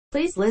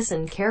Please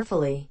listen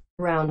carefully.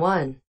 Round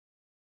 1.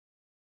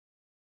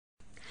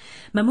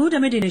 Mahmoud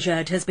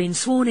Ahmadinejad has been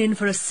sworn in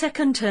for a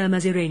second term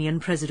as Iranian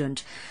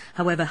president.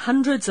 However,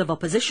 hundreds of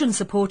opposition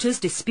supporters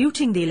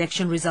disputing the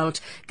election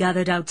result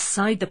gathered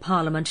outside the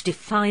parliament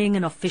defying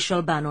an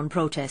official ban on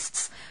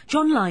protests.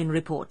 John Lyne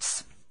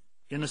reports.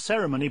 In a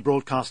ceremony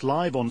broadcast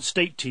live on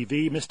state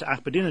TV, Mr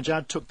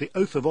Ahmadinejad took the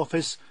oath of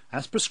office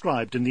as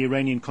prescribed in the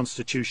Iranian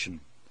constitution.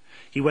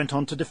 He went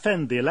on to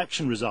defend the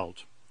election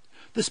result.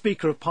 The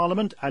Speaker of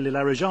Parliament, Ali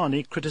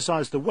Larijani,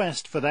 criticised the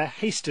West for their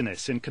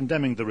hastiness in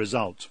condemning the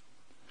result.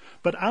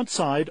 But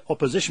outside,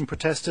 opposition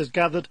protesters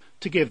gathered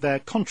to give their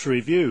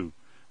contrary view.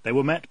 They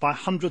were met by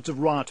hundreds of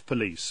riot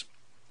police.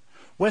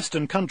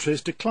 Western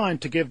countries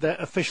declined to give their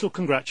official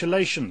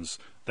congratulations,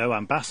 though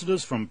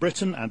ambassadors from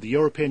Britain and the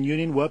European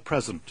Union were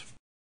present.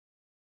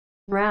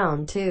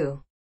 Round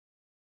 2.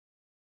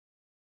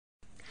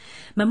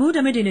 Mahmoud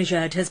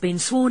Ahmadinejad has been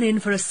sworn in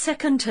for a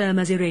second term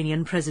as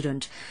Iranian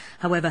president.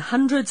 However,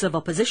 hundreds of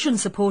opposition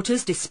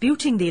supporters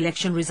disputing the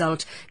election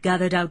result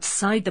gathered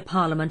outside the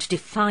parliament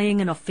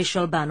defying an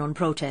official ban on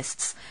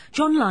protests.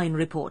 John Lyne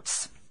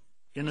reports.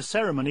 In a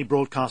ceremony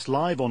broadcast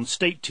live on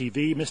state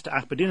TV, Mr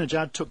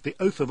Ahmadinejad took the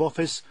oath of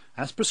office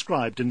as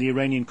prescribed in the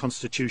Iranian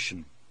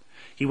constitution.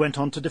 He went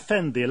on to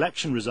defend the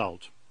election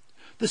result.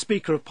 The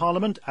Speaker of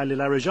Parliament, Ali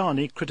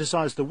Larijani,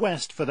 criticised the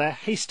West for their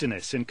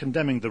hastiness in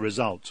condemning the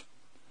result.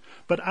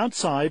 But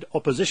outside,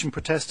 opposition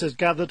protesters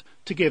gathered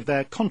to give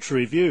their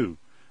contrary view.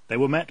 They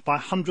were met by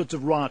hundreds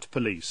of riot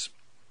police.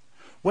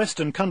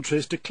 Western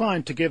countries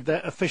declined to give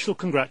their official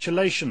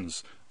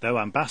congratulations, though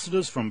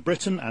ambassadors from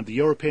Britain and the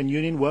European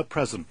Union were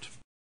present.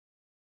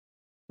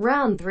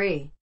 Round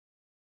 3.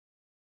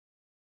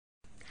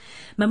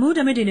 Mahmoud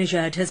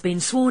Ahmadinejad has been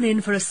sworn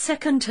in for a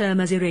second term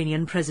as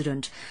Iranian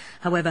president.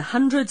 However,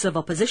 hundreds of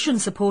opposition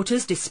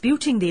supporters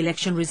disputing the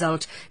election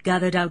result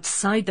gathered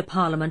outside the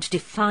parliament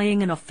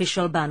defying an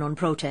official ban on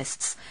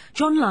protests.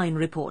 John Lyne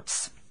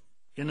reports.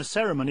 In a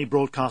ceremony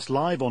broadcast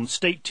live on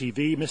state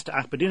TV, Mr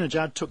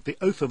Ahmadinejad took the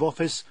oath of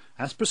office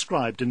as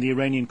prescribed in the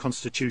Iranian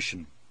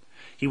constitution.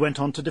 He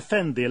went on to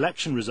defend the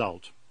election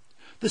result.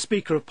 The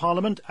Speaker of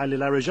Parliament, Ali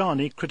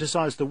Larijani,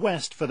 criticised the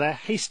West for their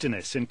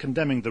hastiness in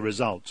condemning the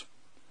result.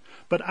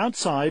 But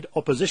outside,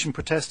 opposition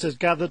protesters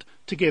gathered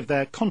to give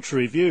their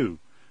contrary view.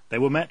 They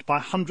were met by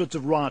hundreds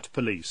of riot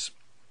police.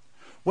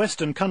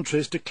 Western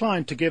countries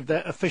declined to give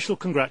their official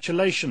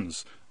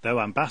congratulations, though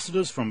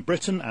ambassadors from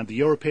Britain and the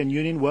European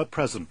Union were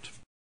present.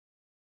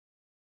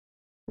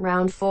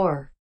 Round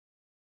 4.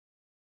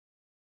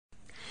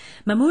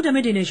 Mahmoud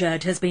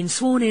Ahmadinejad has been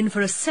sworn in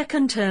for a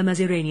second term as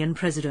Iranian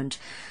president.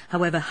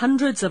 However,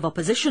 hundreds of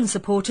opposition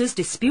supporters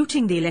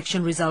disputing the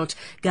election result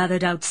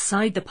gathered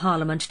outside the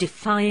parliament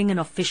defying an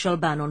official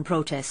ban on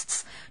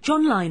protests.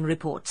 John Lyne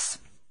reports.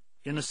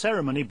 In a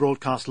ceremony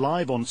broadcast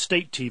live on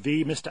state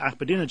TV, Mr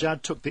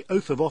Ahmadinejad took the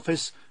oath of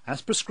office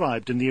as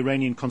prescribed in the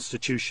Iranian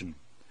constitution.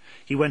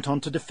 He went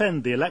on to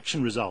defend the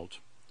election result.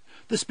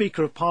 The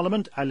Speaker of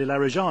Parliament, Ali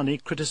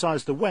Larijani,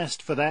 criticised the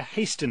West for their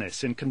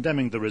hastiness in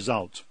condemning the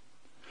result.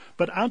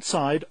 But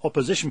outside,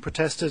 opposition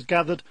protesters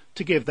gathered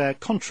to give their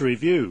contrary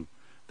view.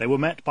 They were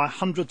met by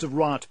hundreds of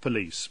riot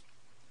police.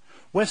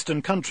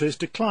 Western countries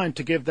declined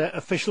to give their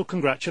official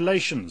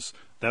congratulations,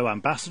 though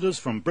ambassadors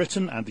from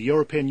Britain and the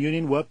European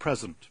Union were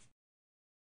present.